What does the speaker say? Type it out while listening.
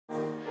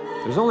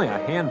There's only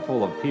a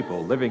handful of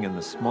people living in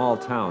the small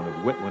town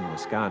of Whitman,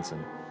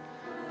 Wisconsin,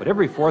 but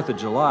every 4th of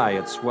July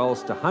it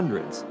swells to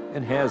hundreds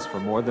and has for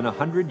more than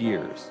 100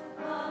 years.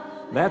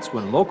 That's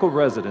when local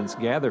residents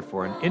gather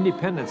for an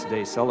Independence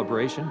Day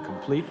celebration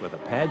complete with a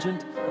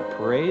pageant, a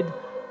parade,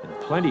 and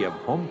plenty of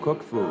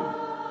home-cooked food.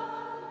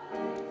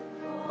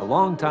 A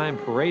long-time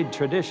parade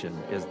tradition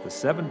is the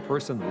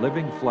 7-person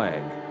living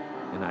flag,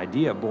 an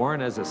idea born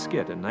as a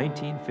skit in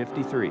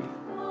 1953.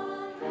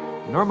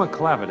 Norma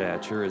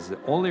Clavadatscher is the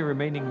only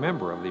remaining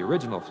member of the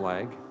original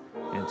flag,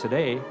 and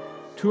today,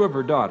 2 of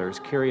her daughters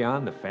carry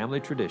on the family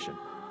tradition.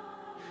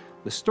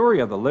 The story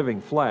of the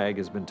living flag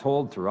has been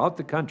told throughout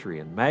the country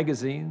in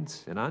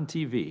magazines and on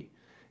TV,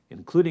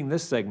 including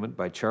this segment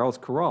by Charles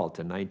Kuralt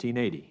in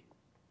 1980.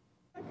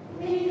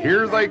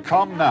 Here they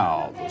come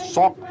now, the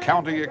Sauk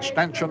County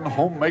Extension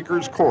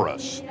Homemakers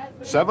Chorus.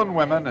 7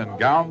 women in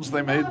gowns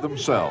they made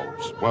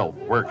themselves. Well,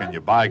 where can you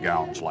buy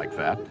gowns like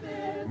that?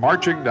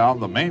 Marching down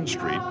the main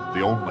street,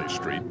 the only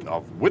street,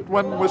 of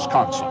Whitman,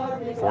 Wisconsin,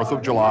 4th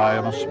of July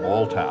in a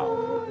small town.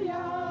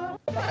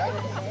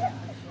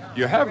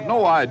 You have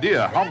no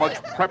idea how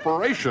much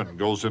preparation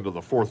goes into the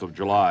 4th of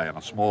July in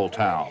a small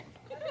town.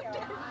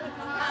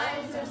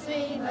 Eyes have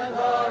seen the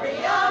glory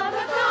of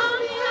the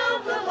coming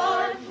of the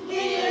Lord.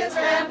 He is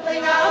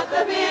trampling out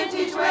the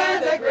vintage where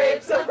the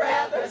grapes of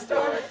wrath are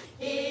stored.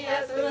 He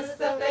has loosed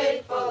the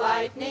fateful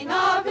lightning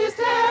of his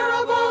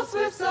terrible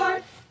swift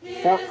sword.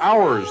 For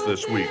hours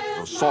this week,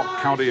 the Sauk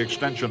County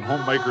Extension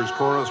Homemakers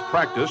Chorus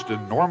practiced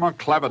in Norma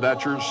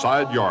Clavadatscher's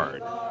side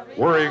yard,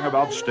 worrying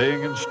about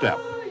staying in step,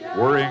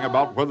 worrying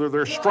about whether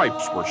their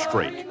stripes were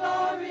straight.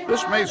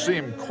 This may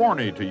seem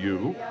corny to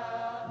you,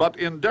 but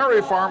in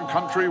dairy farm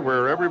country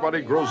where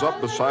everybody grows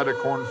up beside a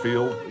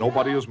cornfield,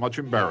 nobody is much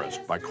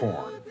embarrassed by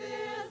corn.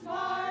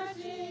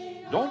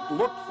 Don't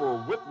look for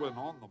Whitman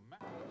on the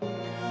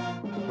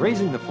map.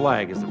 Raising the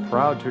flag is a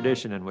proud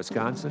tradition in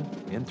Wisconsin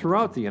and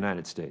throughout the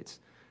United States.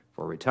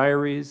 For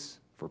retirees,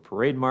 for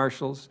parade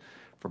marshals,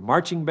 for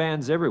marching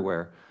bands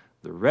everywhere,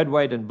 the red,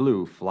 white, and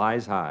blue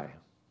flies high.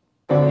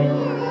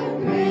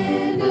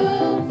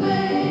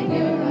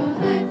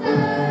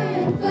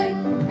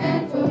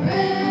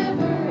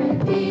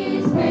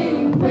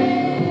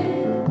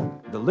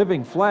 The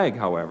living flag,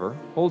 however,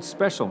 holds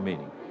special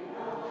meaning.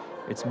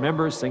 Its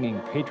members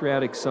singing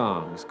patriotic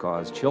songs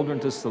cause children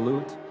to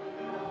salute,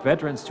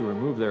 veterans to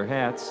remove their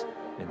hats,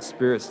 and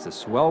spirits to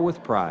swell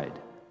with pride.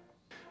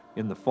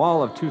 In the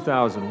fall of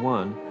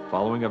 2001,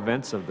 following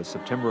events of the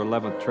September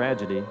 11th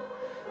tragedy,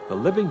 the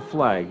living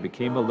flag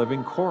became a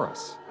living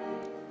chorus.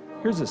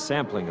 Here's a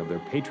sampling of their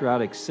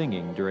patriotic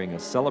singing during a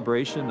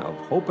celebration of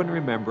hope and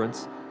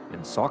remembrance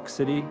in Sauk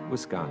City,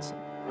 Wisconsin.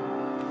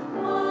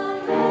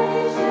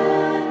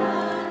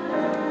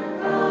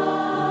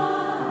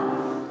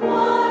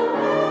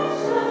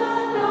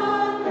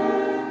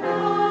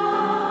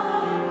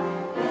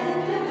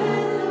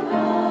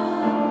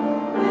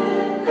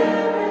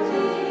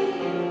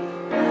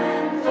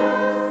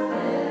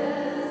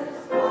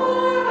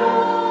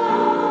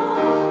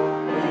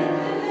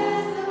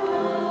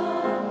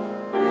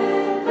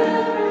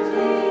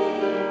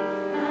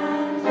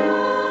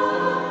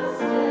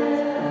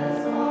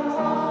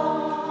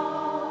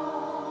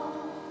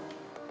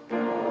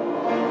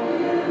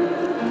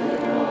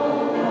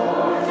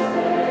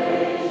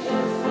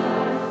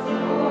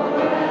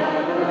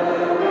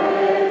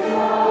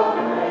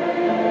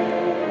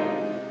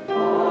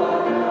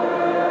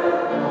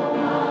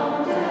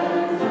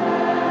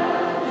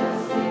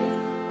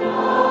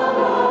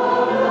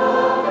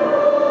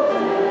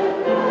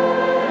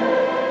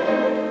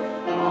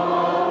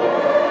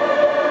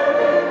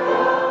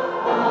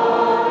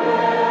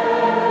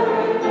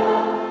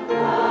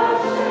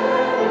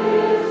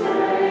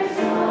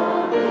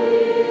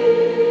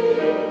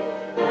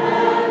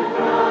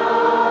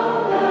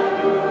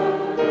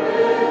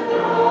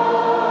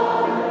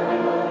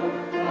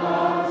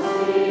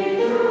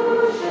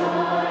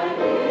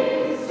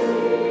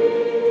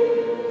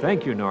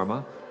 Thank you,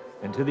 Norma,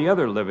 and to the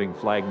other living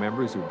flag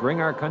members who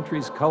bring our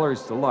country's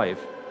colors to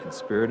life in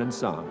spirit and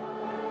song.